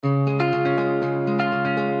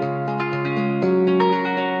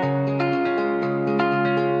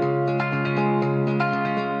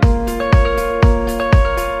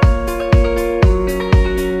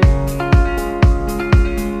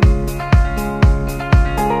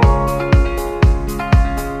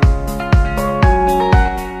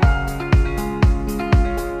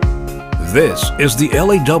This is the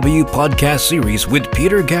LAW podcast series with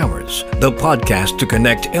Peter Gowers, the podcast to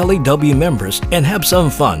connect LAW members and have some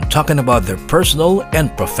fun talking about their personal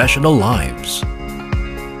and professional lives.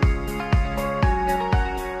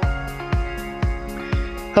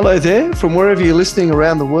 Hello there, from wherever you're listening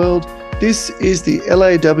around the world. This is the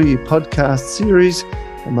LAW podcast series,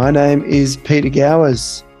 and my name is Peter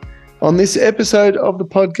Gowers. On this episode of the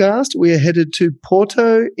podcast, we are headed to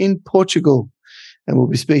Porto in Portugal. And we'll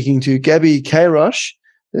be speaking to Gabriela Queiroz,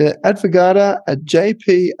 the Advogada at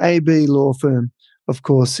JPAB law firm, of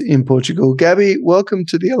course, in Portugal. Gabby, welcome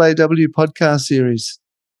to the LAW podcast series.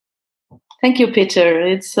 Thank you, Peter.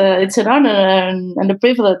 It's an honor and a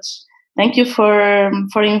privilege. Thank you for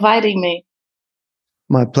inviting me.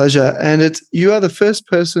 My pleasure. And you are the first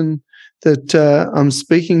person that I'm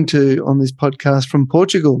speaking to on this podcast from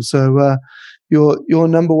Portugal. So you're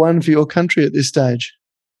number one for your country at this stage.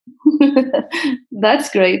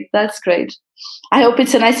 That's great. I hope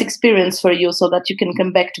it's a nice experience for you so that you can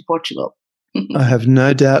come back to Portugal. I have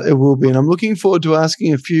no doubt it will be. And I'm looking forward to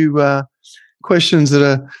asking a few questions that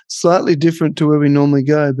are slightly different to where we normally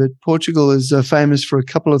go. But Portugal is famous for a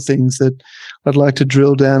couple of things that I'd like to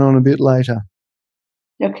drill down on a bit later.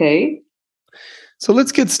 Okay. So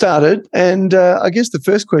let's get started. And I guess the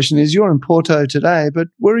first question is, you're in Porto today, but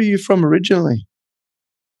where are you from originally?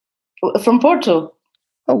 From Porto.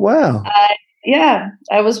 Oh, wow.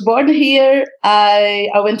 I was born here. I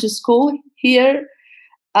went to school here.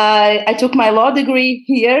 I took my law degree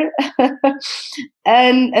here.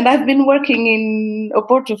 and I've been working in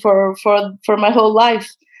Porto for my whole life,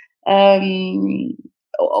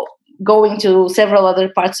 going to several other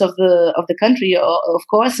parts of the country, of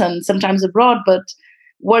course, and sometimes abroad, but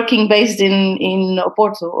working based in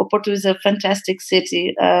Porto. Porto is a fantastic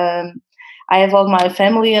city. I have all my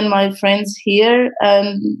family and my friends here,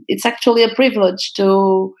 and it's actually a privilege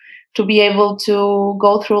to be able to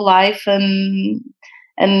go through life and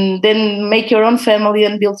then make your own family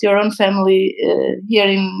and build your own family here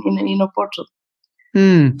in Porto.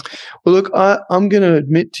 Well, look, I'm going to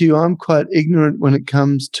admit to you, I'm quite ignorant when it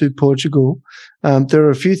comes to Portugal. There are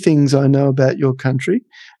a few things I know about your country,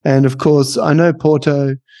 and of course, I know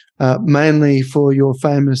Porto mainly for your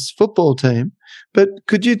famous football team. But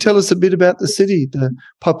could you tell us a bit about the city, the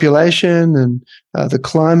population and the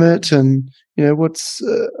climate and, what's,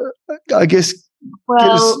 I guess, get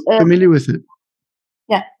us familiar with it?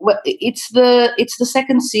 Yeah, well, it's the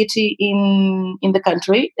second city in the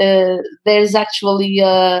country. There's actually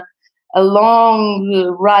a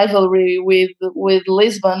long rivalry with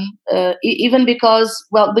Lisbon, even because,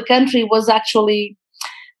 the country was actually,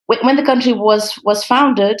 when the country was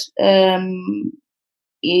founded,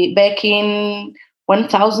 back in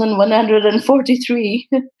 1143.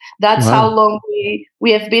 That's wow. How long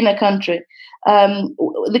we have been a country.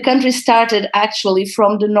 The country started actually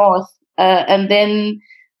from the north, and then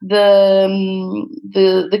the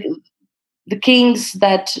kings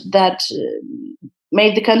that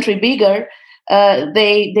made the country bigger,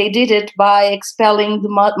 they did it by expelling the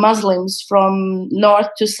Muslims from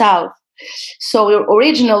north to south. So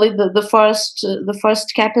originally, the first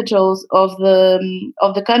capitals of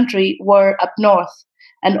the country were up north,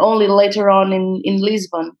 and only later on in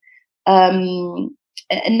Lisbon. And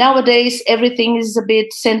nowadays, everything is a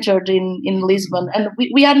bit centered in Lisbon, and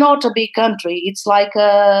we are not a big country. It's like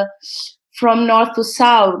from north to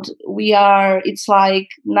south, it's like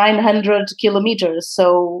 900 kilometers.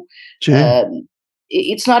 So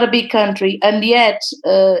it's not a big country, and yet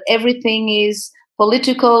everything is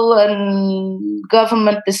political and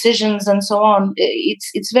government decisions and so on.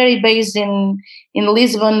 It's very based in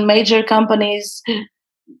Lisbon. Major companies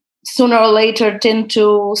sooner or later tend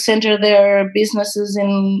to center their businesses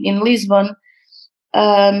in Lisbon.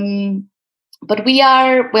 But we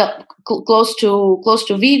are close to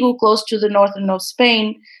Vigo, close to the northern of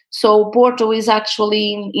Spain. So Porto is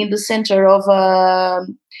actually in the center of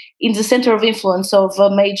influence of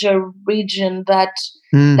a major region that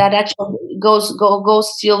actually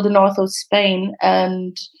goes till the north of Spain,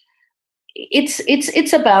 and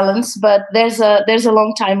it's a balance, but there's a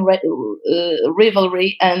long time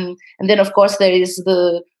rivalry, and then of course there is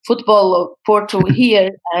the football of Porto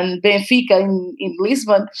here and Benfica in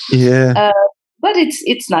Lisbon. Yeah, but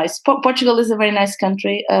it's nice. Portugal is a very nice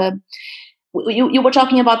country. You were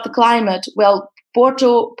talking about the climate. Well,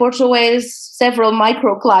 Porto has several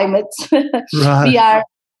microclimates. Right.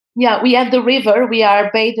 We have the river. We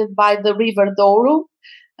are bathed by the River Douro,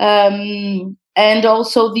 and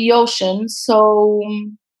also the ocean. So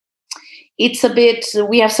it's a bit.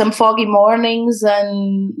 We have some foggy mornings,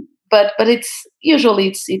 but it's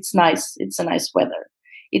usually it's nice. It's a nice weather.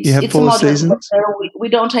 You have It's a 4 moderate seasons? weather. We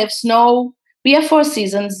don't have snow. We have 4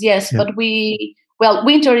 seasons, yes, Yeah. but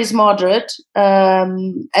winter is moderate,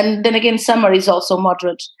 and then again summer is also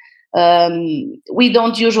moderate. We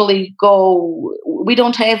don't usually go. We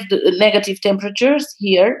don't have the negative temperatures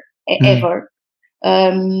here ever.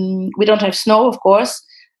 We don't have snow, of course.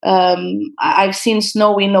 I've seen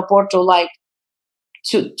snow in Porto like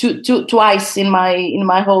twice in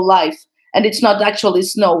my whole life, and it's not actually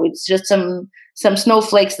snow. It's just some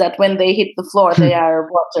snowflakes that when they hit the floor, they are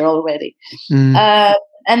water already.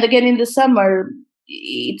 And again, in the summer,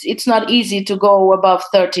 it's not easy to go above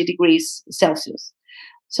 30 degrees Celsius.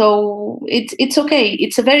 So it's okay.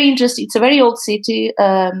 It's a very interesting. It's a very old city.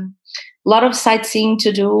 A lot of sightseeing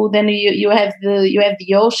to do. Then you have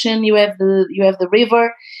the ocean. You have the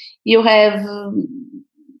river. You have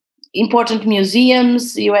important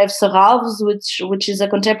museums. You have Serralves, which is a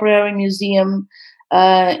contemporary museum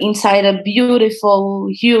inside a beautiful,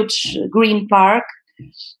 huge green park.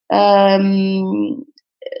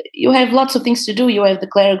 You have lots of things to do. You have the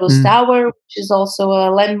Clerigos Tower, which is also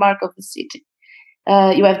a landmark of the city.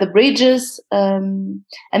 You have the bridges, and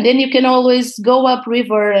then you can always go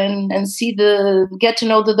upriver and get to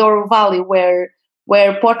know the Douro Valley where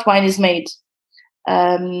port wine is made.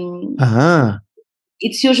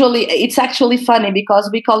 It's actually funny because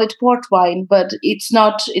we call it port wine, but it's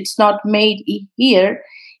not made here.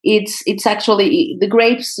 It's actually the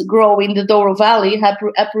grapes grow in the Douro Valley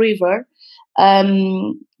upriver.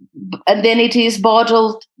 And then it is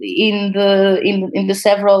bottled in the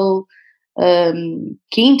several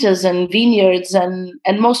quintas and vineyards,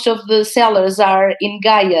 and most of the cellars are in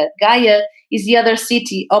Gaia. Gaia is the other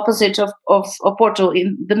city opposite of Porto,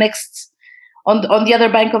 in the next on the other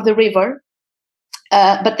bank of the river.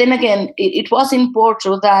 But then again, it was in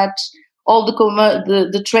Porto that all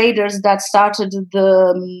the traders that started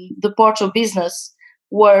the Porto business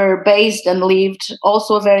were based and lived.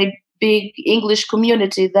 Also, a very big English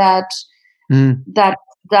community that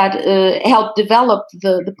helped develop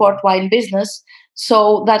the port wine business.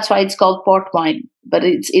 So that's why it's called port wine. But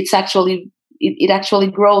it actually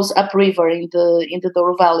grows upriver in the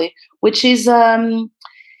Douro Valley, which is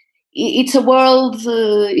it's a world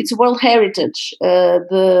heritage.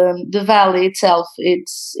 The valley itself,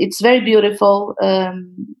 it's very beautiful,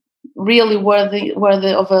 really worthy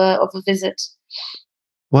of a visit.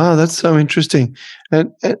 Wow, that's so interesting,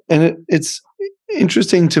 and it's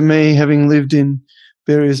interesting to me, having lived in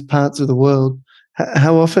various parts of the world,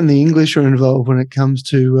 how often the English are involved when it comes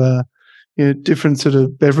to different sort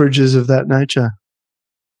of beverages of that nature.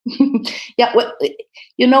 Yeah, well,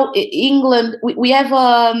 England. We have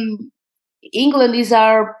England is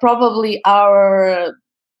probably our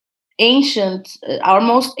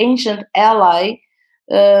most ancient ally.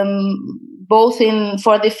 Both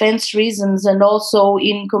for defense reasons and also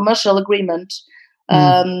in commercial agreement.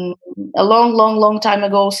 A long time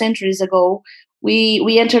ago, centuries ago,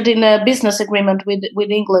 we entered in a business agreement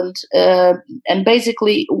with England, and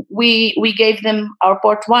basically we gave them our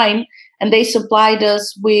port wine, and they supplied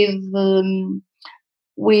us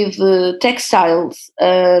with textiles,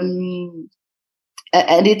 and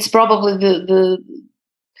it's probably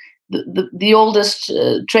the oldest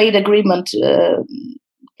trade agreement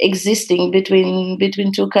existing between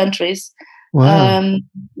two countries. Wow.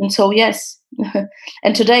 And so yes,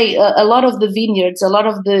 and today a lot of the vineyards, a lot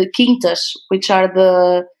of the quintas, which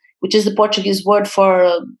is the Portuguese word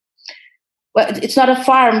for, well, it's not a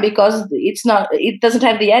farm because it doesn't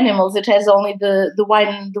have the animals. It has only the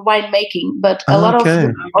wine making. But a lot of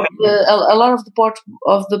the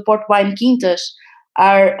port wine quintas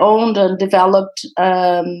are owned and developed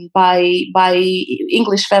by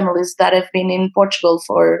English families that have been in Portugal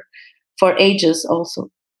for ages also.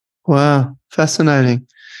 Wow, fascinating.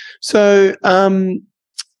 So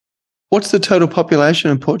what's the total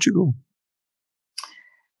population of Portugal?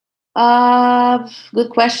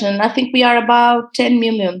 Good question. I think we are about 10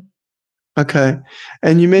 million. Okay.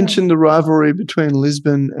 And you mentioned the rivalry between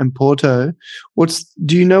Lisbon and Porto.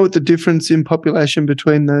 Do you know what the difference in population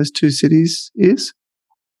between those two cities is?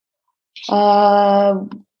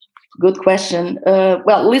 Good question.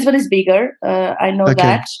 Well, Lisbon is bigger. I know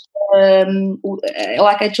that.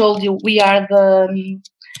 Like I told you, we are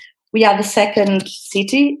the second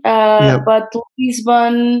city. But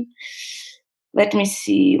Lisbon, let me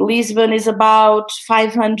see, Lisbon is about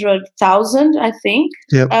 500,000, I think.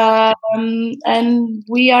 Yep. And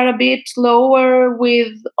we are a bit lower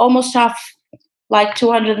with almost half, like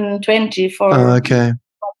 220 for Okay.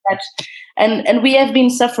 that. And we have been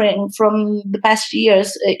suffering from the past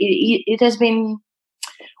years. It has been,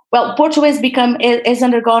 well, Porto has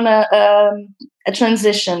undergone a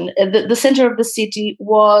transition. The center of the city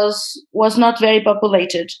was not very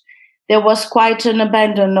populated. There was quite an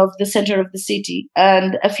abandon of the center of the city.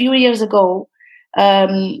 And a few years ago,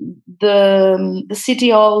 the city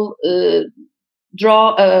hall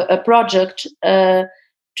draw a project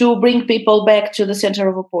to bring people back to the center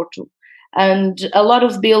of Porto. And a lot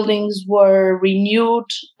of buildings were renewed.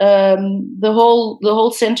 The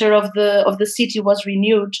whole center of the city was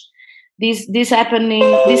renewed. This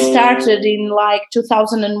started in like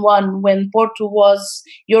 2001 when Porto was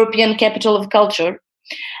European Capital of Culture.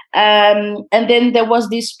 And then there was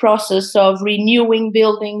this process of renewing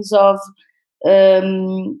buildings, of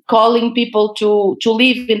calling people to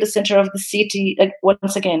live in the center of the city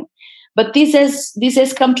once again. But this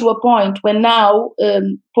has come to a point when now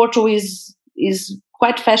Porto is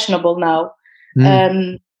quite fashionable now.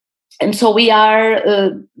 And so we are,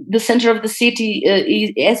 the center of the city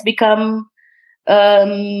has become,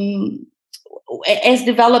 has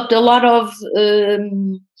developed a lot of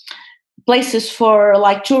places for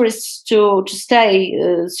like tourists to stay,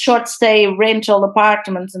 short stay, rental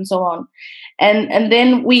apartments, and so on. And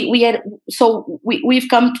then we've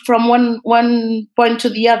come from one point to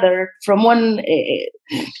the other, from one,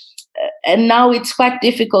 and now it's quite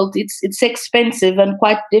difficult. It's expensive and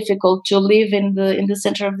quite difficult to live in the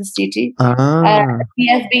center of the city. We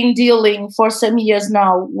have been dealing for some years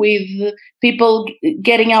now with people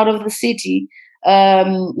getting out of the city,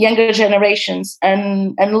 younger generations,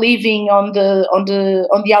 and living on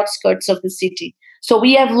the outskirts of the city. So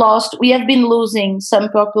we have been losing some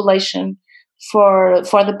population for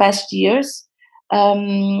the past years,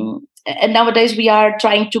 and nowadays we are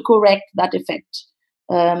trying to correct that effect.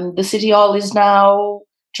 The city hall is now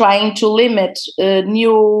trying to limit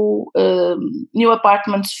new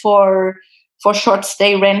apartments for short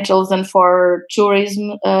stay rentals and for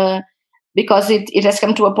tourism, because it has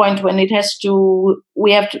come to a point when we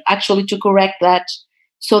have to actually to correct that,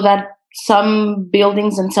 so that some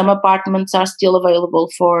buildings and some apartments are still available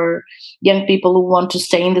for young people who want to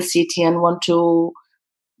stay in the city and want to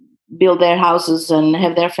build their houses and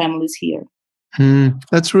have their families here.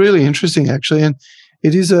 That's really interesting, actually, and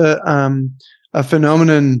it is a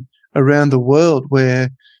phenomenon around the world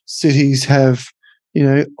where cities have,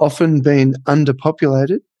 often been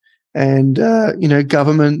underpopulated, and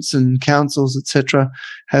governments and councils, etc.,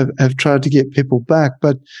 have tried to get people back.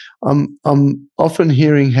 But I'm often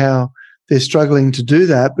hearing how they're struggling to do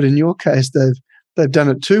that. But in your case, they've done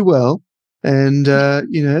it too well, and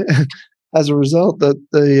as a result,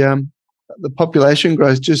 the population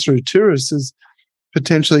growth just through tourists has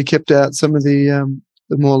potentially kept out some of the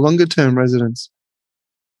more longer term residents.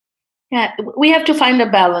 Yeah, we have to find a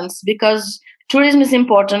balance, because tourism is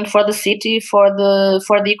important for the city, for the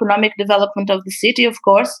economic development of the city, of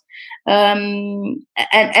course, and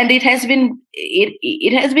it has been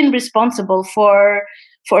responsible for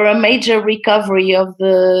a major recovery of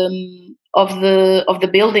the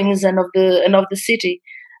buildings and of the city.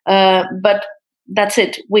 But that's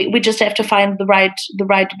it. We just have to find the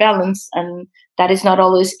right balance, and that is not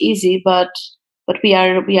always easy. But we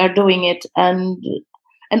are doing it, and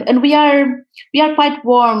we are quite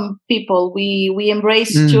warm people. We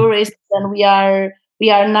embrace tourists, and we are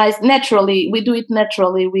nice naturally. We do it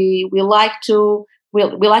naturally. We like to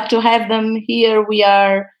have them here. We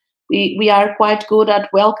are quite good at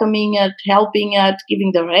welcoming, at helping, at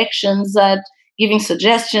giving directions, at giving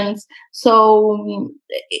suggestions. So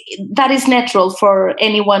that is natural for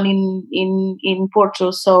anyone in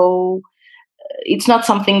Porto. So it's not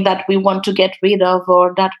something that we want to get rid of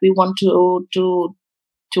or that we want to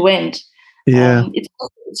end. Yeah, it's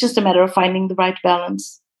just a matter of finding the right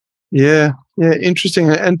balance. Yeah, interesting.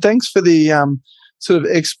 And thanks for the sort of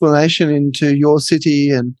explanation into your city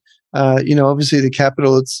and obviously the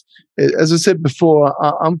capital. It's, as I said before,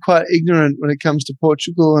 I'm quite ignorant when it comes to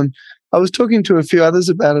Portugal, and I was talking to a few others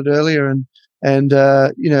about it earlier, and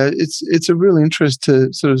it's a real interest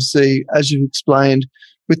to sort of see, as you've explained,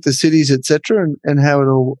 with the cities, etc., and how it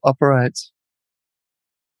all operates.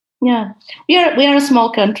 Yeah, we are a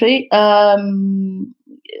small country.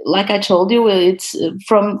 Like I told you, it's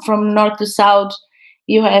from north to south.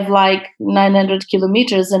 You have like 900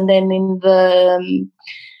 kilometers, and then in the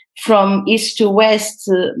from east to west.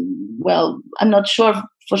 Well, I'm not sure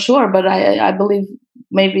for sure, but I believe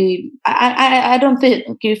maybe I don't think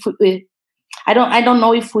I don't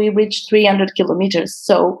know if we reach 300 kilometers.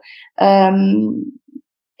 So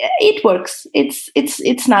it works.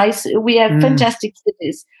 It's nice. We have fantastic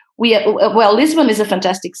cities. We have, well, Lisbon is a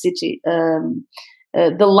fantastic city.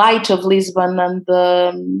 The light of Lisbon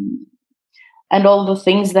and all the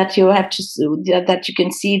things that you have to that you can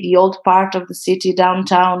see, the old part of the city,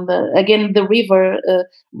 downtown. The river.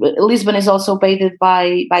 Lisbon is also bathed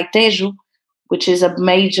by Tejo, which is a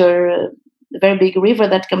major, very big river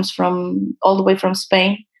that comes from all the way from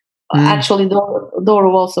Spain. Actually,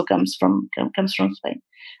 Douro also comes from Spain.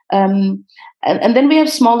 And then we have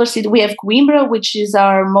smaller cities. We have Coimbra, which is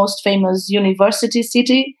our most famous university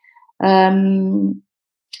city. The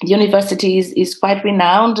university is quite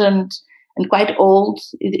renowned and quite old.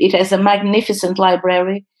 It has a magnificent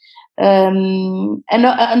library, and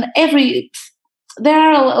there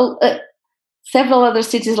are several other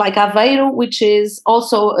cities like Aveiro, which is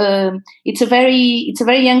also it's a very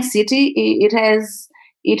young city.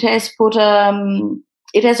 It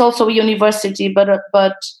has also a university, but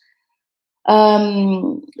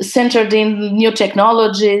centered in new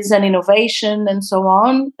technologies and innovation and so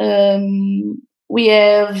on. We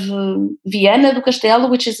have Viana do Castelo,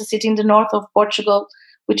 which is a city in the north of Portugal,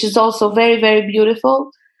 which is also very, very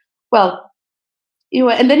beautiful. Well,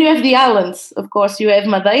 and then you have the islands, of course. You have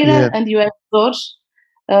Madeira and you have Azores,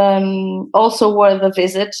 also worth a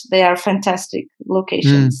visit. They are fantastic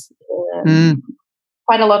locations.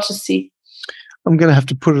 Quite a lot to see. I'm going to have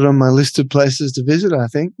to put it on my list of places to visit, I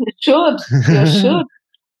think. You should. You should.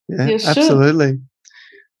 Yeah, you should. Absolutely.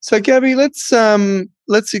 So, Gabby, let's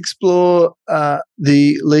explore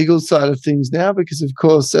the legal side of things now, because, of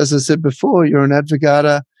course, as I said before, you're an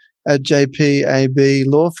Advogada at JPAB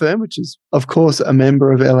law firm, which is, of course, a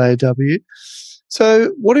member of LAW.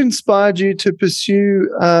 So, what inspired you to pursue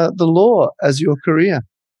the law as your career?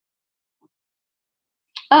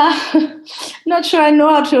 Not sure I know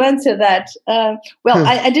how to answer that. I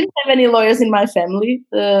didn't have any lawyers in my family.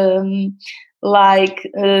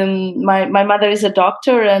 My mother is a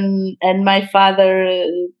doctor, and my father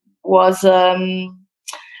was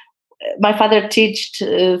my father taught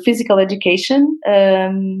physical education.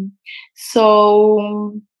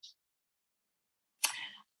 So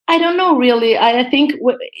I don't know really. I think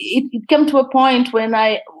it came to a point when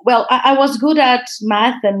I was good at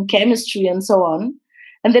math and chemistry and so on.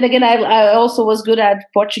 And then again, I also was good at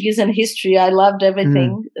Portuguese and history. I loved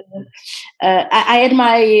everything. I had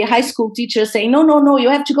my high school teacher saying, no, you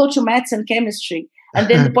have to go to maths and chemistry. And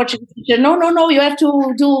then the Portuguese teacher, no, you have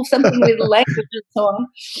to do something with language and so on.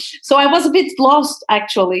 So I was a bit lost,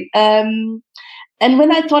 actually. And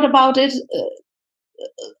when I thought about it,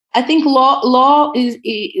 I think law is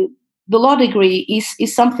the law degree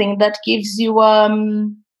is something that gives you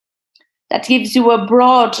a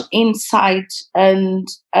broad insight and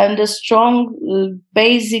a strong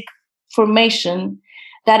basic formation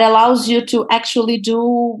that allows you to actually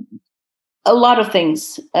do a lot of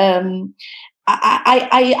things. I'm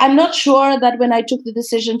not sure that when I took the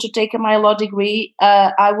decision to take my law degree,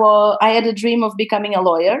 I had a dream of becoming a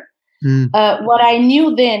lawyer. What I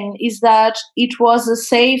knew then is that it was a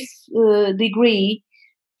safe degree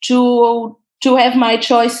to have my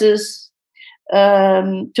choices,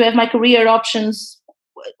 to have my career options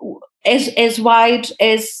as wide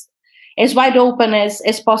open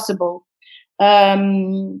as possible.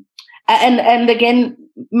 And again,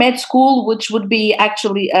 med school, which would be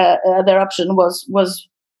actually other option, was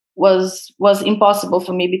impossible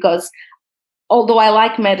for me, because although I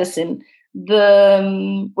like medicine,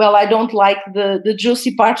 I don't like the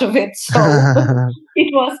juicy part of it. So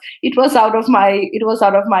it was out of my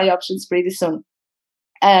options pretty soon.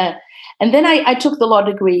 And then I took the law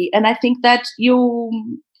degree, and I think that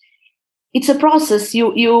it's a process.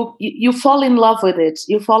 You fall in love with it.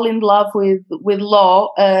 You fall in love with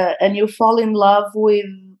law, and you fall in love with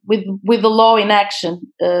the law in action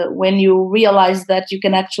when you realize that you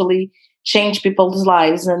can actually change people's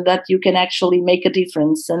lives, and that you can actually make a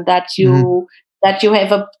difference, and that you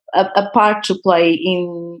have a part to play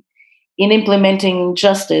in implementing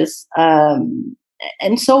justice.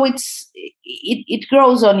 And so it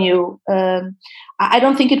grows on you. I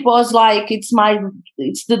don't think it was like it's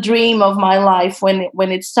the dream of my life when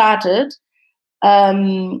it started.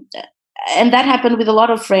 And that happened with a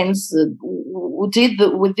lot of friends who did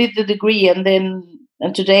the degree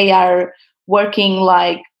and today are working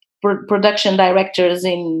like production directors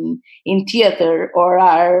in theater, or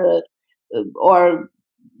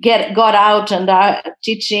got out and are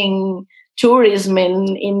teaching tourism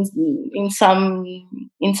in some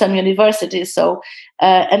in some universities. So,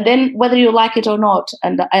 and then whether you like it or not,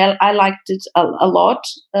 and I liked it a lot.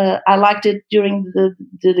 I liked it during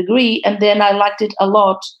the degree, and then I liked it a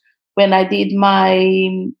lot when I did my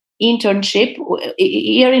internship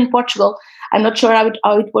here in Portugal. I'm not sure how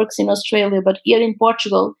it works in Australia, but here in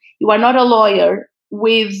Portugal, you are not a lawyer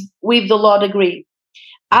with the law degree.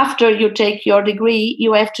 After you take your degree,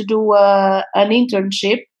 you have to do an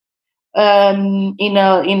internship in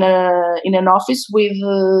an office with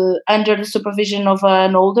under the supervision of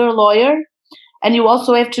an older lawyer, and you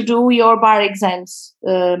also have to do your bar exams.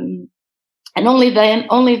 And only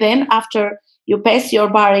then, after you pass your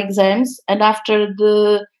bar exams, and after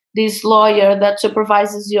this lawyer that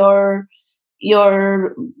supervises your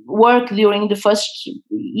work during the first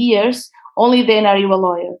years, only then are you a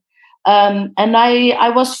lawyer. And I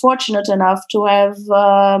was fortunate enough to have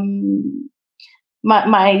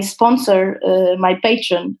my sponsor, my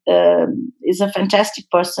patron, is a fantastic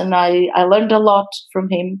person. I learned a lot from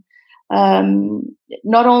him,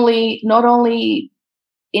 not only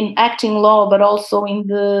in acting law, but also in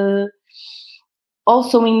the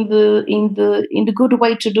good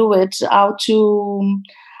way to do it.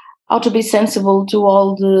 How to be sensible to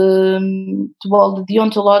all the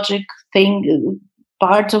deontologic thing,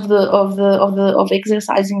 part of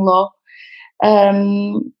exercising law.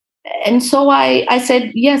 And so I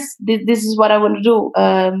said, yes, this is what I want to do.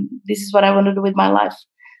 This is what I want to do with my life.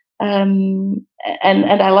 And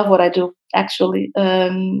I love what I do, actually.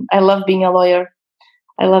 I love being a lawyer.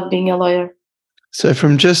 So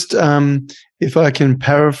from just, if I can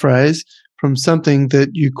paraphrase, from something that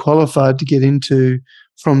you qualified to get into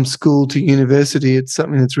from school to university, it's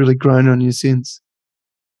something that's really grown on you since.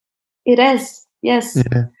 It is, yes.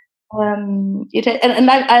 Yeah. I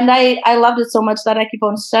loved it so much that I keep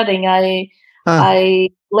on studying.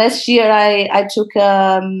 Last year I took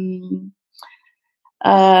a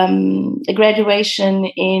graduation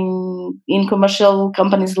in commercial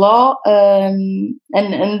companies law,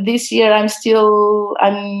 and this year I'm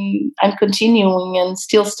continuing and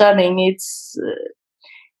still studying.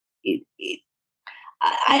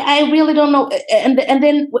 I really don't know. And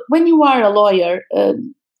then when you are a lawyer,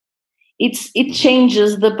 it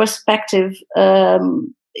changes the perspective,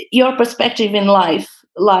 your perspective in life.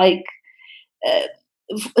 Like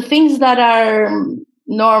things that are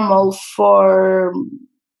normal for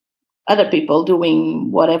other people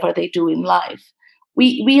doing whatever they do in life,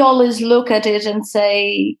 we always look at it and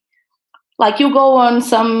say, like, you go on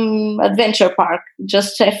some adventure park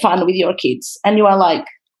just to have fun with your kids, and you are like,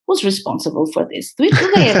 who's responsible for this? Do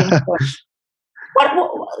they have insurance?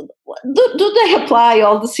 Do they apply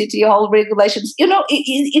all the city hall regulations?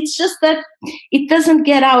 It's just that it doesn't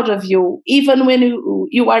get out of you, even when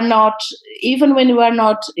you are not in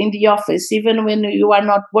the office, even when you are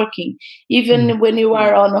not working, even when you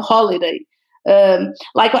are on a holiday.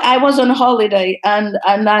 Like I was on holiday and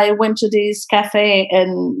I went to this cafe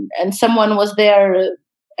and someone was there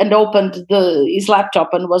and opened his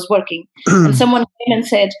laptop and was working. And someone came and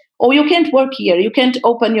said, "Oh, you can't work here. You can't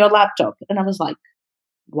open your laptop." And I was like,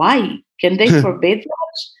 why? Can they forbid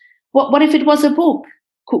that? What if it was a book?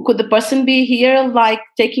 Could the person be here, like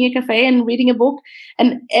taking a cafe and reading a book?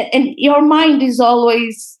 And your mind is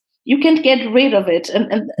always, you can't get rid of it. And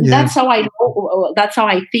yeah. That's how I know. That's how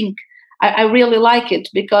I think. I really like it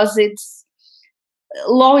because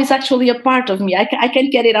law is actually a part of me. I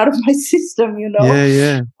can't get it out of my system,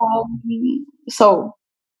 Yeah. So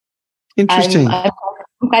interesting. I'm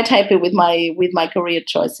quite happy with my career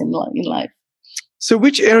choice in life. So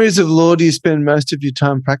which areas of law do you spend most of your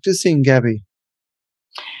time practicing, Gabby?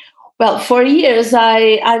 Well, for years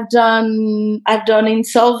I've done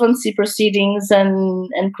insolvency proceedings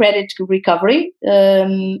and credit recovery,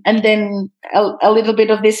 and then a little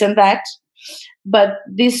bit of this and that. But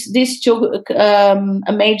this took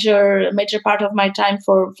a major part of my time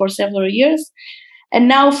for several years. And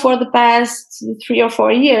now for the past 3 or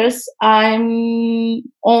 4 years, I'm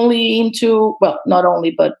only into, well, not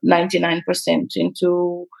only, but 99%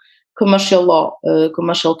 into commercial law,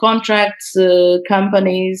 commercial contracts,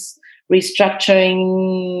 companies,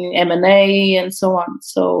 restructuring, M&A, and so on.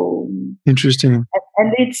 So interesting.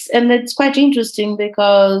 And it's quite interesting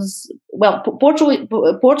because, well,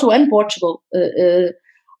 Porto and Portugal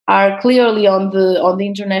are clearly on the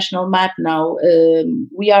international map now.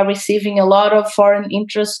 We are receiving a lot of foreign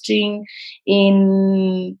interest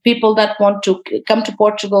in people that want to come to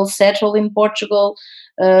Portugal, settle in Portugal,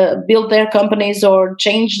 build their companies or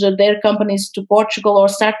change their companies to Portugal or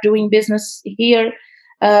start doing business here.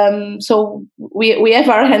 So we have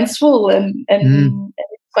our hands full, and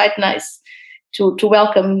it's quite nice to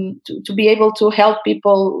welcome, to be able to help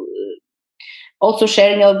people also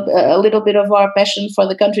sharing a little bit of our passion for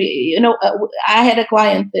the country. I had a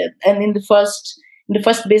client and in the first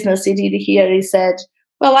business he did here, he said,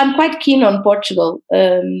 well, I'm quite keen on Portugal.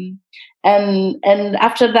 And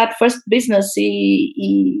after that first business,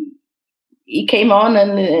 he came on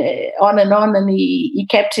and on, and he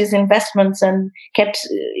kept his investments and kept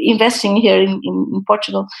investing here in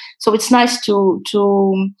Portugal. So it's nice to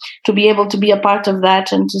be able to be a part of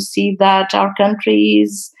that and to see that our country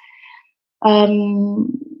is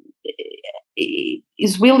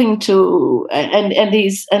willing to and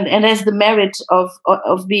has the merit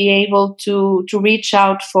of being able to reach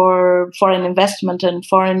out for foreign investment and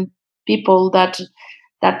foreign people that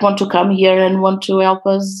want to come here and want to help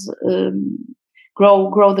us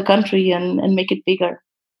grow the country and make it bigger.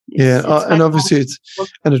 And obviously it's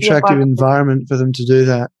an attractive environment for them to do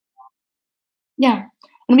that. Yeah,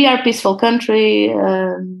 and we are a peaceful country.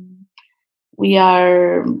 We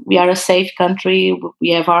are a safe country. We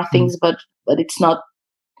have our things, but it's not.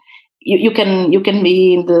 You can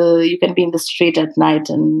be in the street at night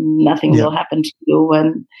and nothing will happen to you.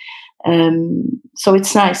 And so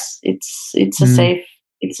it's nice. It's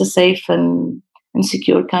a safe and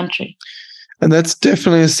secure country. And that's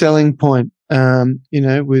definitely a selling point.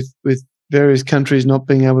 With various countries not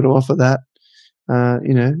being able to offer that,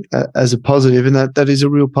 as a positive, and that is a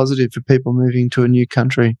real positive for people moving to a new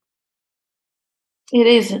country. It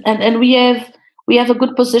is, and we have a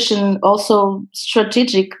good position, also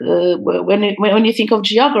strategic. When you think of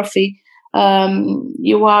geography, we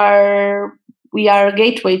are a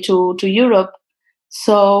gateway to Europe.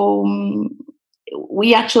 So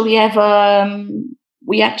we actually have a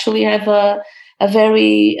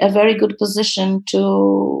very good position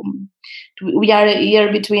to. We are here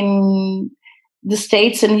between the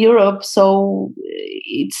States and Europe, so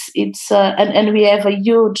it's and we have a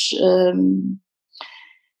huge.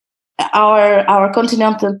 Our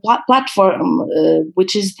continental platform,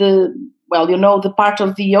 which is the part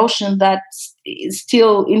of the ocean that is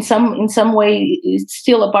still in some way is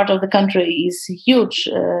still a part of the country, is huge.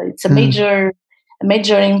 It's a major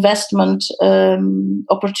investment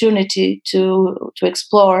opportunity to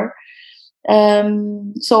explore.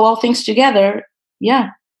 So all things together,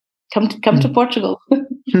 come to Portugal,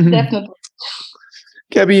 definitely.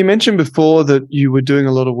 Gabby, you mentioned before that you were doing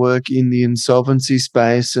a lot of work in the insolvency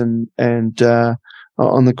space and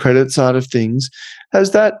on the credit side of things.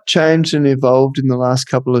 Has that changed and evolved in the last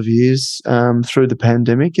couple of years through the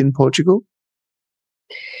pandemic in Portugal?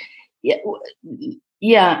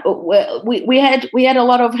 Yeah. Well, we had a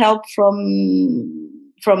lot of help from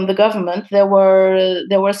the government. There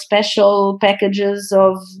were special packages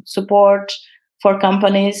of support for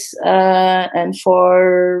companies and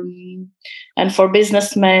for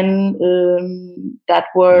businessmen that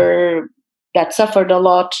suffered a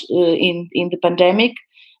lot in the pandemic,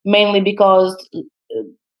 mainly because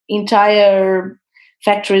entire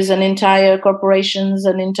factories and entire corporations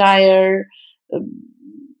and entire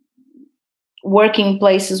working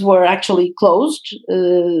places were actually closed.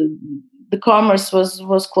 The commerce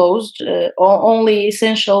was closed. Only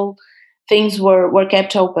essential things were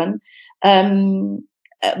kept open.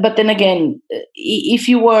 But then again, if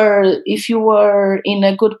you were in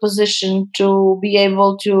a good position to be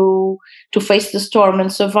able to face the storm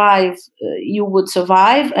and survive, you would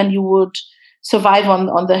survive, and you would survive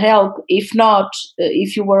on the help. If not,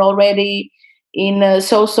 if you were already in a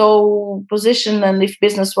so-so position, and if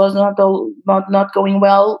business was not going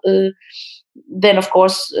well, then of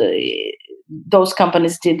course those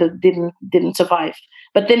companies didn't survive.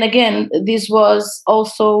 But then again, this was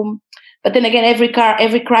also. But then again, every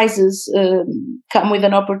crisis come with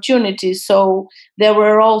an opportunity. So there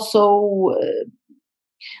were also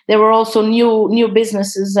new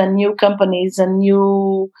businesses and new companies and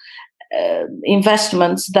new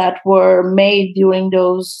investments that were made during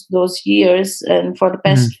those years and for the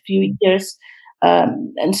past few years.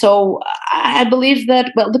 And so I believe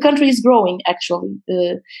that the country is growing actually,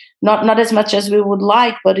 not as much as we would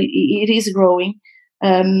like, but it is growing.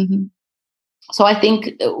 So I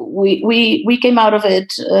think we came out of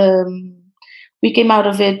it. We came out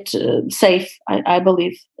of it safe. I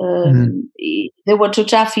believe there were 2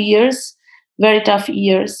 tough years, very tough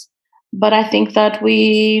years, but I think that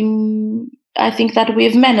we've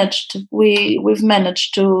managed. We've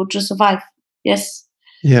managed to survive. Yes.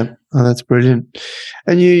 Yeah, that's brilliant.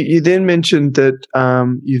 And you then mentioned that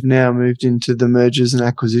you've now moved into the mergers and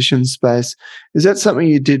acquisitions space. Is that something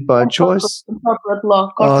you did by choice? Corporate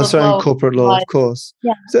law. Corporate law, of course.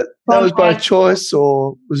 Yeah. That was by choice,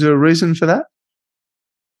 or was there a reason for that?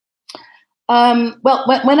 Well,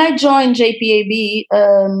 when I joined JPAB,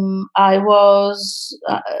 I was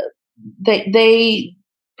they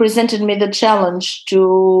presented me the challenge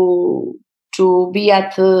to be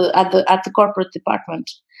at the corporate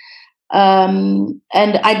department, and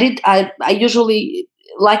I did. I usually,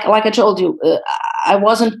 like I told you, I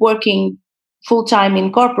wasn't working full time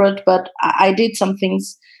in corporate, but I did some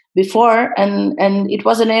things before, and it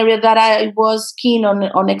was an area that I was keen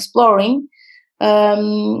on exploring.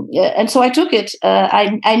 And so I took it.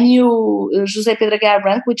 I knew José Pedro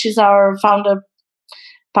Aguiar-Branco, which is our founder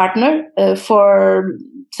partner, for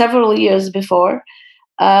several years before.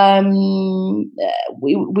 We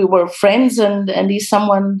were friends, and he's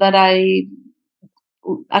someone that I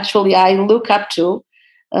look up to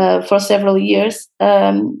for several years.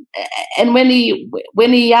 And when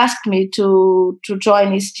he asked me to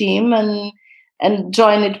join his team and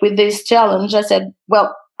join it with this challenge, I said,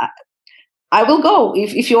 well, I will go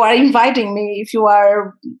if you are inviting me, if you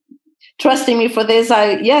are trusting me for this.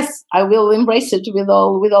 I will embrace it with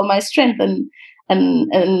all my strength, and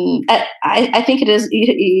I think it is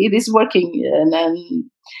working, and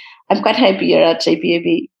I'm quite happy here at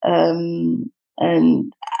JPAB.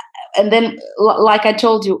 And then, like I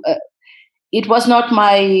told you, it was not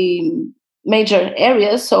my major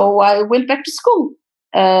area, so I went back to school.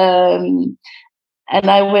 And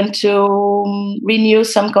I went to renew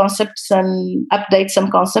some concepts and update some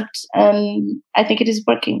concepts, and I think it is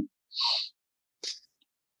working.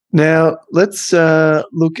 Now, let's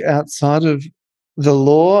look outside of the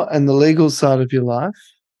law and the legal side of your life.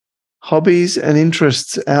 Hobbies and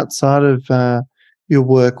interests outside of your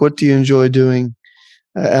work. What do you enjoy doing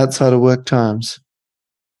outside of work times?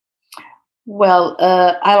 Well,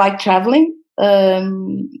 I like traveling.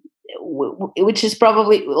 Which is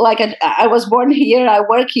probably like I was born here, I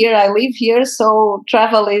work here, I live here, so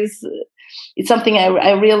travel it's something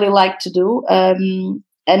I really like to do, and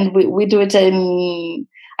we do it I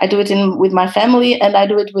do it with my family, and I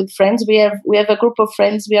do it with friends. We have a group of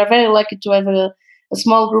friends. We are very lucky to have a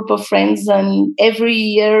small group of friends, and every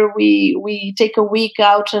year we take a week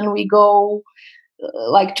out and we go.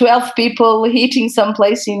 Like 12 people hitting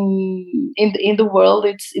someplace in the world.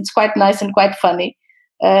 It's quite nice and quite funny.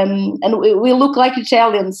 And we look like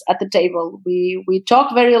Italians at the table. We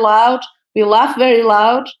talk very loud, we laugh very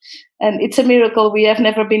loud, and it's a miracle we have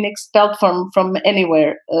never been expelled from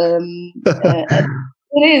anywhere.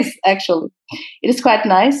 It is actually, it is quite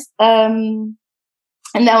nice. And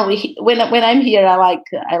now when I'm here, I like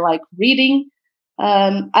reading.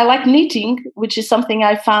 I like knitting, which is something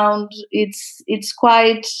I found it's an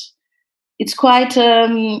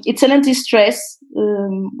anti-stress,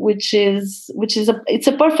 which is a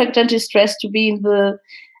perfect anti-stress to be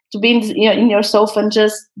in your sofa and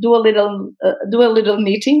just do a little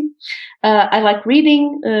knitting. I like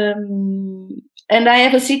reading, and I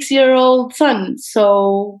have a 6-year-old son,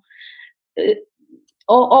 so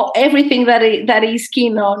everything that he's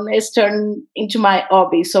keen on is turned into my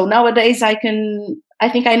hobby. So nowadays I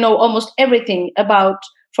think I know almost everything about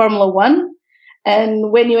Formula One.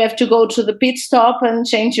 And when you have to go to the pit stop and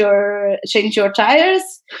change your tires,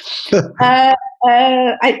 I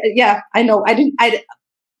know. I think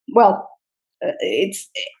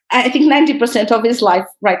 90% of his life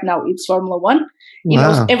right now it's Formula One. He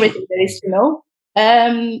knows everything there is to know.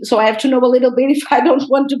 So I have to know a little bit if I don't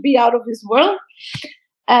want to be out of his world.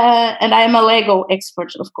 And I am a Lego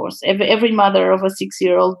expert, of course. Every mother of a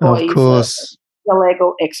 6-year-old boy is a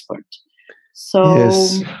Lego expert. So.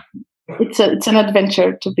 Yes. It's an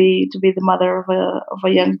adventure to be the mother of a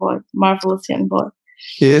young boy, marvelous young boy.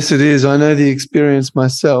 Yes, it is. I know the experience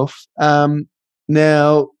myself.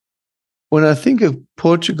 Now, when I think of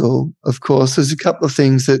Portugal, of course, there's a couple of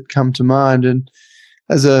things that come to mind. And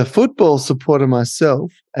as a football supporter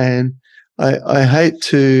myself, and I hate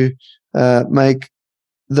to make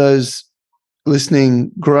those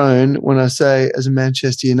listening groan when I say, as a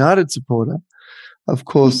Manchester United supporter, of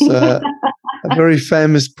course. A very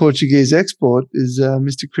famous Portuguese export is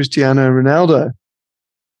Mr. Cristiano Ronaldo.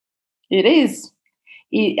 It is.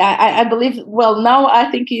 I believe. Well, now I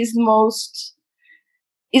think he's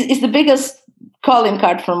is the biggest calling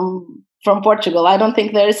card from Portugal. I don't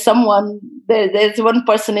think there is there's one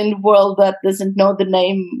person in the world that doesn't know the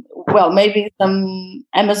name. Well, maybe some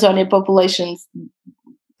Amazonian populations.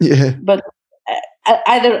 Yeah. But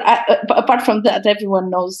apart from that,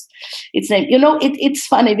 everyone knows its name. You know, it's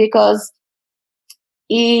funny because.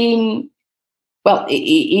 He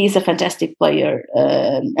is a fantastic player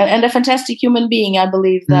and a fantastic human being. I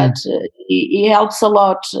believe that he helps a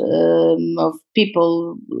lot of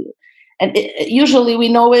people, and usually we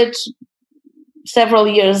know it several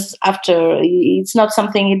years after. It's not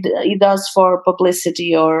something he does for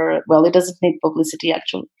publicity, or he doesn't need publicity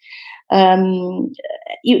actually.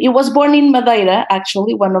 He was born in Madeira,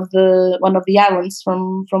 actually, one of the islands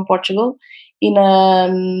from Portugal.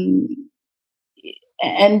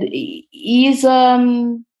 And he's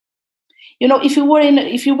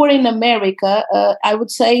if you were in America, I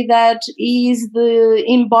would say that he's the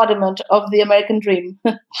embodiment of the American dream.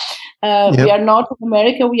 Yep. We are not in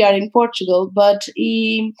America; we are in Portugal. But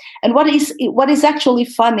what is actually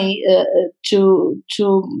funny to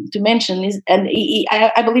mention is, and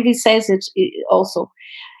I believe he says it also.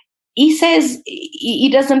 He says he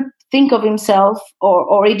doesn't think of himself,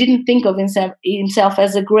 or he didn't think of himself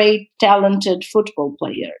as a great, talented football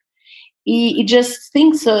player. He just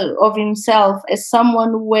thinks of himself as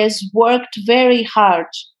someone who has worked very hard,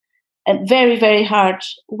 and very, very hard,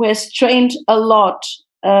 who has trained a lot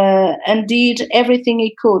and did everything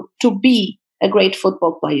he could to be a great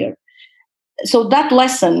football player. So that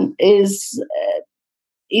lesson is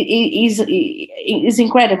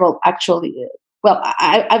incredible, actually. Well,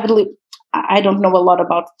 I believe, I don't know a lot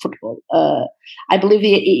about football. I believe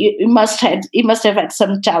he must have had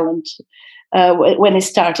some talent when he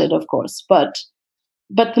started, of course. But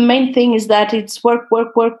the main thing is that it's work,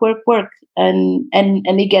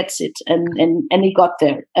 and he gets it, and he got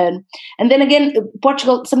there. And then again,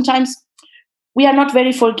 Portugal, sometimes we are not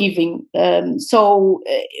very forgiving. And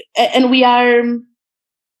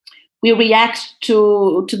we react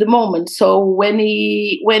to the moment. So when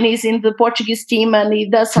he's in the Portuguese team and he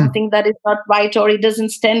does something that is not right, or he doesn't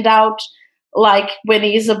stand out like when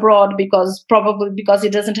he is abroad, probably because he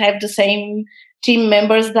doesn't have the same team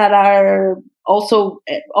members that are also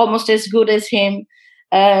almost as good as him,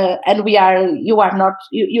 and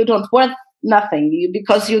you don't worth nothing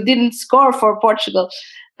because you didn't score for Portugal.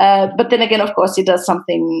 But then again, of course, he does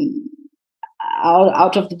something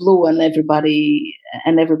out of the blue, and everybody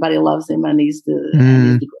loves him, and he's the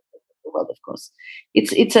greatest of the world. Of course,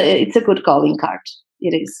 it's a good calling card.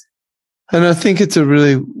 It is, and I think it's a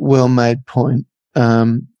really well made point.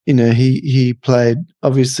 He played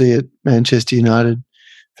obviously at Manchester United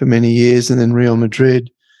for many years, and then Real Madrid,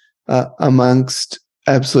 amongst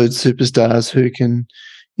absolute superstars who can,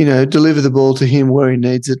 deliver the ball to him where he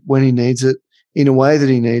needs it, when he needs it, in a way that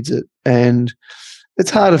he needs it, and it's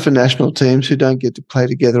harder for national teams who don't get to play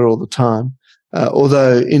together all the time.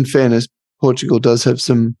 Although, in fairness, Portugal does have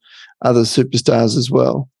some other superstars as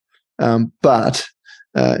well. But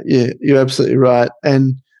you're absolutely right.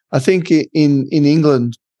 And I think in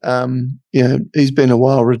England, he's been a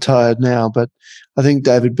while retired now, but I think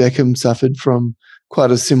David Beckham suffered from quite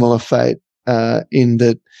a similar fate in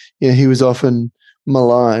that he was often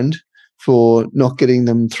maligned for not getting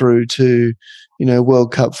them through to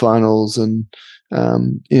World Cup finals and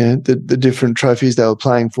the different trophies they were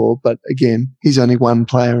playing for. But again, he's only one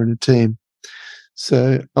player in a team.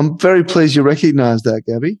 So I'm very pleased you recognise that,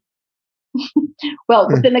 Gabby. Well,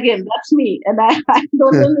 but then again, that's me, and I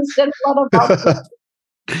don't understand a lot about it.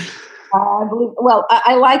 I believe. Well,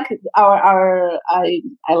 I like I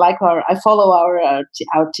follow our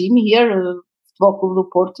team here, Futebol do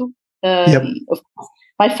Porto. Yep.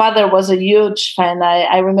 My father was a huge fan.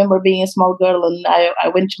 I remember being a small girl, and I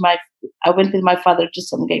went with my father to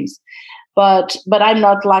some games, but I'm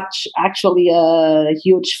not actually a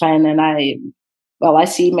huge fan, and I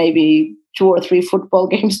see maybe 2 or 3 football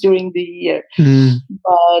games during the year,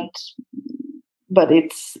 but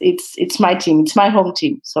it's my team, it's my home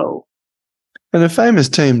team. So, and a famous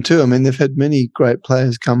team too. I mean, they've had many great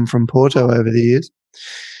players come from Porto over the years.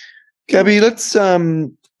 Gabby, let's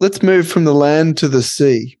move from the land to the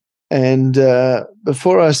sea. And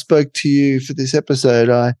before I spoke to you for this episode,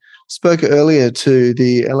 I spoke earlier to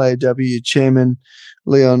the LAW chairman,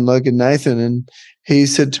 Leon Logan Nathan, and he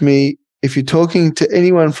said to me, if you're talking to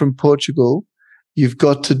anyone from Portugal, you've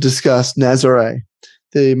got to discuss Nazaré,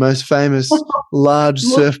 the most famous large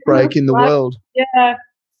surf break in the world. Yeah.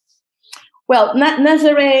 Well,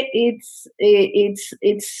 Nazaré, it's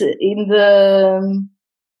in the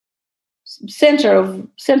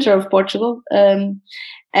center of Portugal, and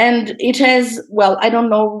it has. Well, I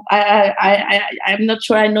don't know. I'm not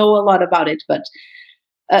sure I know a lot about it, but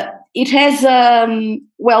it has.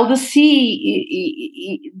 The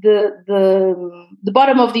sea, the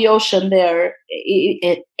bottom of the ocean there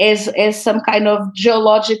has some kind of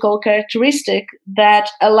geological characteristic that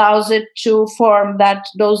allows it to form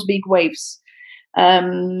those big waves.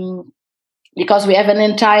 Because we have an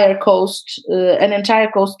entire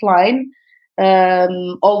coastline,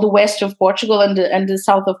 all the west of Portugal and the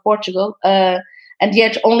south of Portugal, and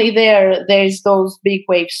yet only there's those big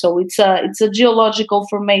waves. So it's a geological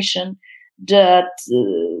formation that,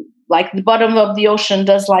 like the bottom of the ocean,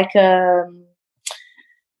 does like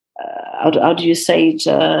how do you say it?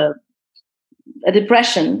 a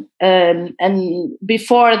depression, and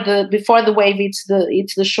before the wave hits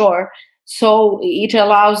the shore. So it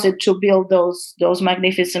allows it to build those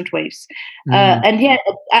magnificent waves. And yeah,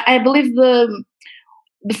 I believe the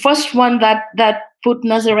first one that put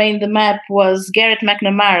Nazaré in the map was Garrett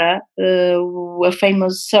McNamara, a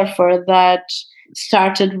famous surfer that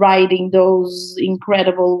started riding those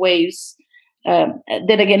incredible waves. Then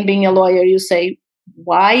again, being a lawyer, you say,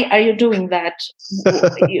 why are you doing that?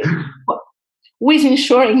 Who is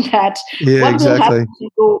ensuring that? Yeah, What exactly. will happen to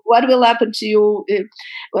you? What will happen to you?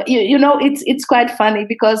 It's quite funny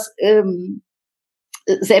because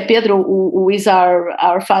José Pedro, who is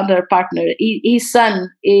our founder partner, his son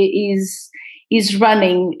is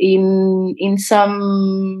running in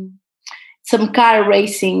some car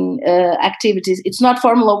racing activities. It's not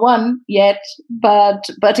Formula One yet, but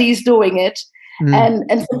he's doing it.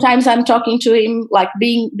 And sometimes I'm talking to him, like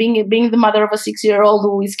being the mother of a 6-year-old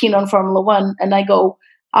who is keen on Formula One, and I go,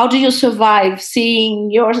 "How do you survive seeing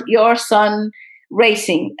your son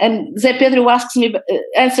racing?" And Zé Pedro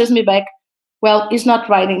answers me back, "Well, he's not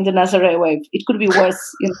riding the Nazaré wave. It could be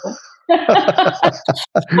worse, you know."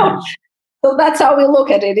 So that's how we look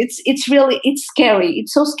at it. It's really scary.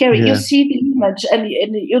 It's so scary. Yeah. You see the image and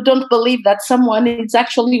you don't believe that someone is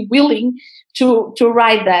actually willing to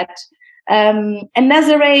ride that. And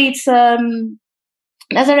Nazaré,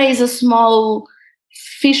 Nazaré is a small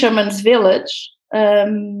fisherman's village,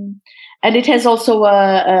 and it has also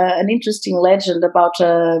an interesting legend about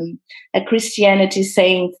a Christianity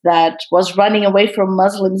saint that was running away from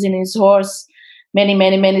Muslims in his horse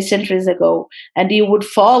many centuries ago, and he would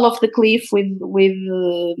fall off the cliff with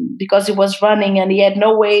because he was running and he had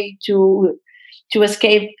no way to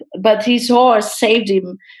escape, but his horse saved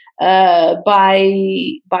him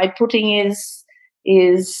by putting his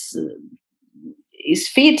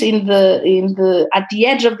feet in the at the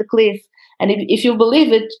edge of the cliff. And if you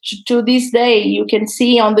believe it, to this day you can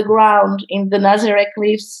see on the ground in the Nazaré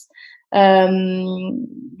cliffs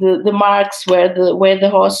the marks where the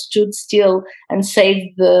horse stood still and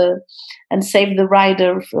saved the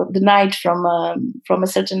rider the knight from a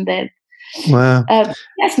certain death. Wow.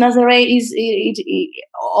 Yes, Nazaré is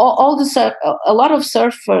a lot of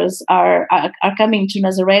surfers are coming to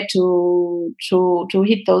Nazaré to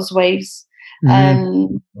hit those waves.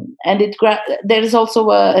 And there is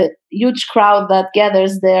also a huge crowd that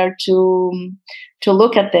gathers there to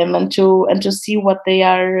look at them and to see what they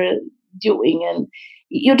are doing. And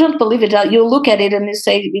you don't believe it. You look at it and you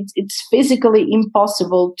say it's physically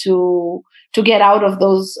impossible to get out of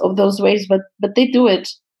those waves, but they do it.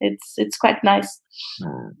 It's quite nice.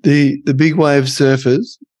 The big wave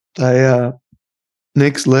surfers, they are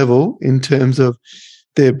next level in terms of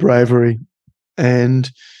their bravery, and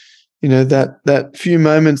you know that few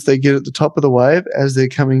moments they get at the top of the wave as they're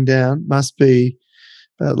coming down must be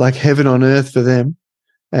like heaven on earth for them,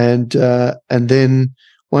 and then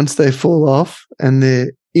once they fall off and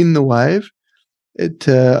they're in the wave,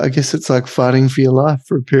 I guess it's like fighting for your life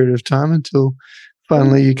for a period of time until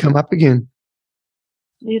finally you come up again.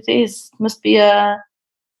 It must be an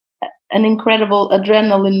incredible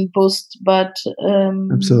adrenaline boost, but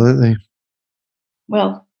absolutely.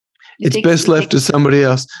 Well, it's best left to somebody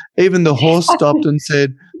else. Even the horse stopped and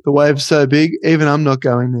said, "The wave's so big, even I'm not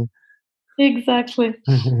going there." Exactly.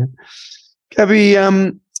 Gabby,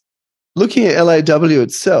 looking at LAW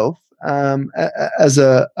itself as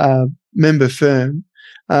a member firm,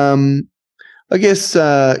 I guess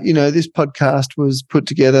this podcast was put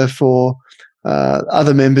together for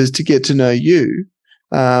other members to get to know you,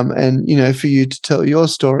 and for you to tell your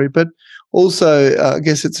story. But also, I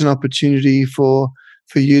guess it's an opportunity for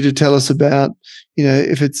you to tell us about,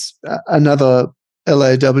 if it's another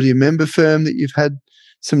LAW member firm that you've had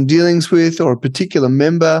some dealings with, or a particular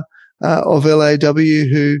member of LAW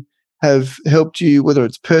who have helped you, whether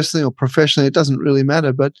it's personally or professionally, it doesn't really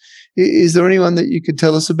matter. But is there anyone that you could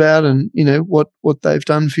tell us about and, what they've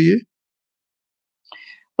done for you?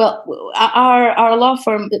 Well, our law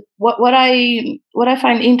firm, what I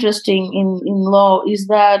find interesting in law is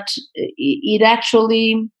that it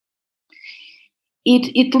actually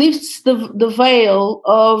it lifts the veil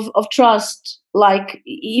of trust. Like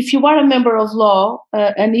if you are a member of law,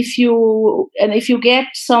 and if you get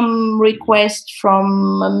some request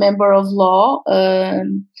from a member of law,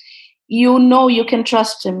 you can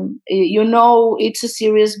trust him. It's a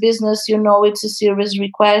serious business. It's a serious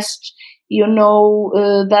request.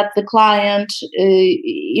 That the client,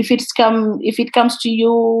 if it comes to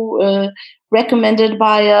you, recommended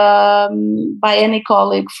by any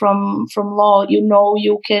colleague from law,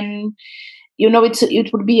 you can,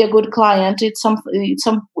 it would be a good client. It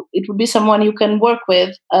would be someone you can work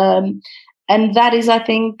with, and And that is, I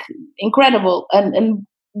think, incredible. And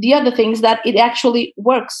the other thing is that it actually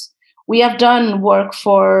works. We have done work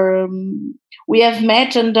we have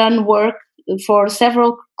met and done work for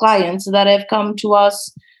several clients that have come to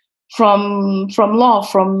us from law,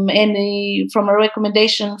 from a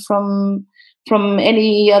recommendation from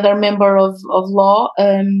any other member of law.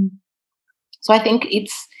 So I think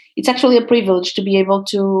it's actually a privilege to be able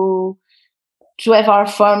to have our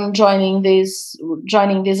firm joining this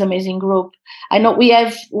amazing group. I know we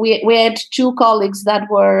had 2 colleagues that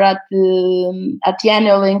were at the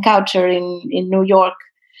annual encounter in New York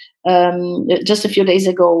just a few days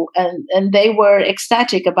ago, and they were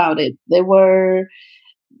ecstatic about it. They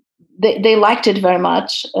liked it very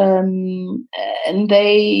much, and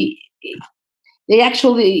they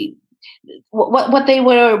actually what they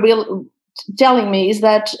were telling me is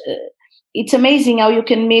that it's amazing how you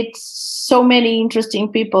can meet so many interesting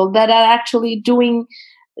people that are actually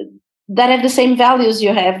that have the same values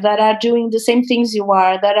you have, that are doing the same things you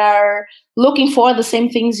are, that are looking for the same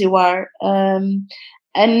things you are, and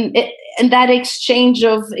that exchange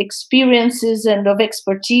of experiences and of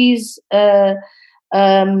expertise, of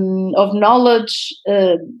knowledge,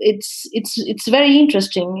 it's very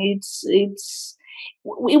interesting.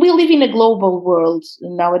 We live in a global world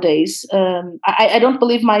nowadays. I don't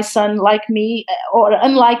believe my son, like me, or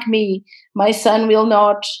unlike me, my son will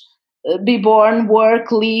not be born,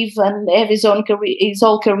 work, live, and have his whole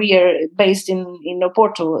career based in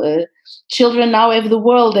Porto. Children now have the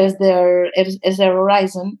world as their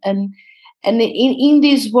horizon, and in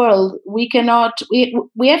this world we cannot.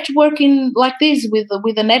 We have to work in like this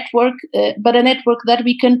with a network, but a network that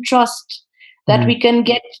we can trust, that we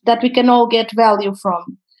can all get value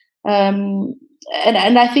from, and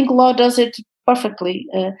I think law does it perfectly.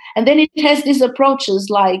 And then it has these approaches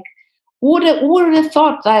like, who would have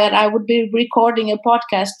thought that I would be recording a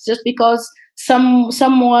podcast just because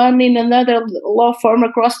someone in another law firm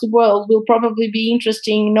across the world will probably be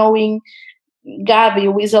interested in knowing Gabi,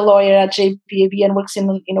 who is a lawyer at JPAB and works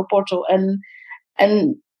in Porto,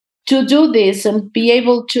 and to do this and be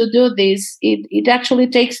able to do this, it actually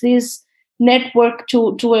takes this network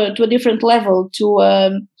to a different level, to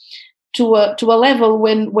a level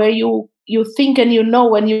where you think and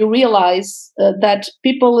and you realize that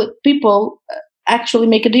people actually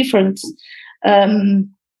make a difference.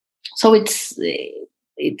 So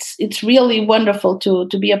it's really wonderful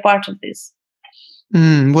to be a part of this.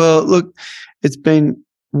 Well, look, it's been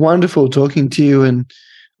wonderful talking to you and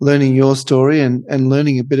learning your story and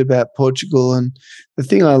learning a bit about Portugal. And the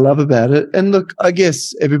thing I love about it, and look, I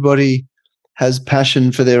guess everybody has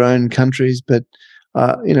passion for their own countries, but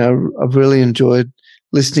I've really enjoyed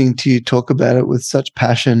listening to you talk about it with such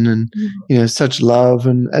passion and such love.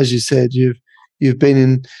 And as you said, you've been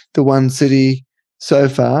in the one city so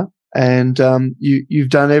far, and you've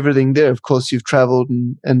done everything there. Of course, you've travelled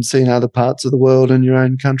and seen other parts of the world and your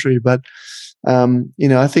own country, but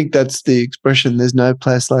I think that's the expression. There's no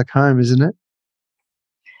place like home, isn't it?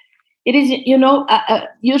 It is,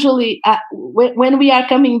 usually when we are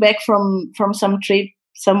coming back from some trip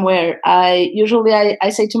somewhere, I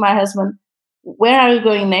say to my husband, "Where are you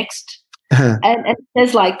going next?" And he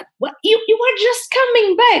says like, "What? You were just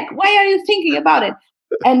coming back. Why are you thinking about it?"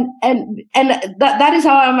 And that is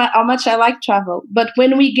how much I like travel. But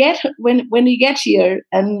when we get here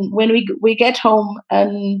and when we get home,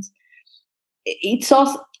 and it's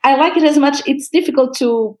also, I like it as much. It's difficult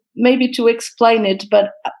to explain it,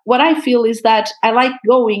 but what I feel is that I like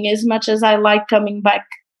going as much as I like coming back.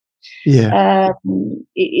 Yeah,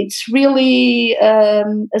 it's really a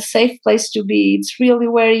safe place to be. It's really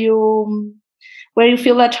where you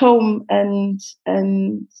feel at home, and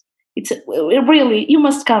it's really, you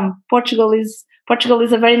must come. Portugal is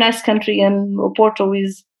a very nice country, and Porto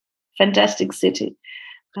is a fantastic city.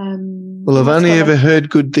 Well, I've only ever heard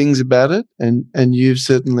good things about it, and you've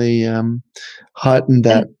certainly heightened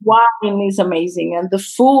that. And wine is amazing, and the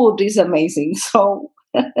food is amazing. So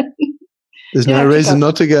there's no reason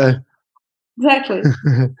not to go. Exactly.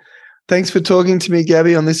 Thanks for talking to me,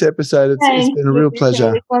 Gabi, on this episode. It's been a real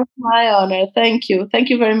pleasure. It was my honor. Thank you. Thank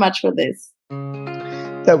you very much for this.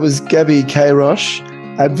 That was Gabi Queiroz,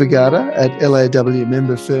 Advogada at LAW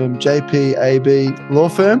member firm JPAB Law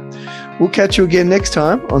Firm. We'll catch you again next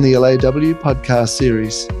time on the LAW podcast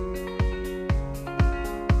series.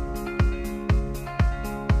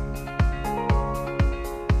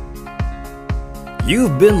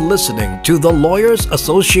 You've been listening to the Lawyers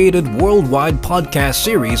Associated Worldwide podcast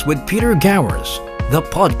series with Peter Gowers, the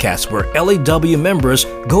podcast where LAW members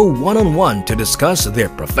go one-on-one to discuss their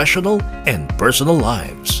professional and personal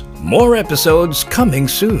lives. More episodes coming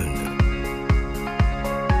soon.